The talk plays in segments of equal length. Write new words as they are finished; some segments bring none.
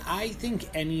I think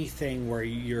anything where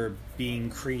you're being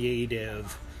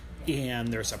creative and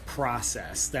there's a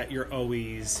process that you're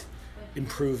always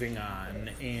improving on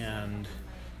and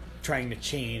trying to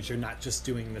change, you're not just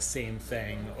doing the same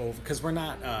thing over, because we're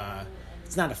not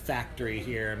it's not a factory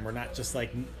here, and we're not just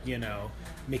like,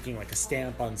 making like a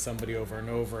stamp on somebody over and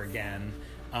over again,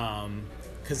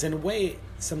 because in a way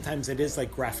sometimes it is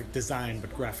like graphic design,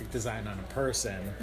 but graphic design on a person.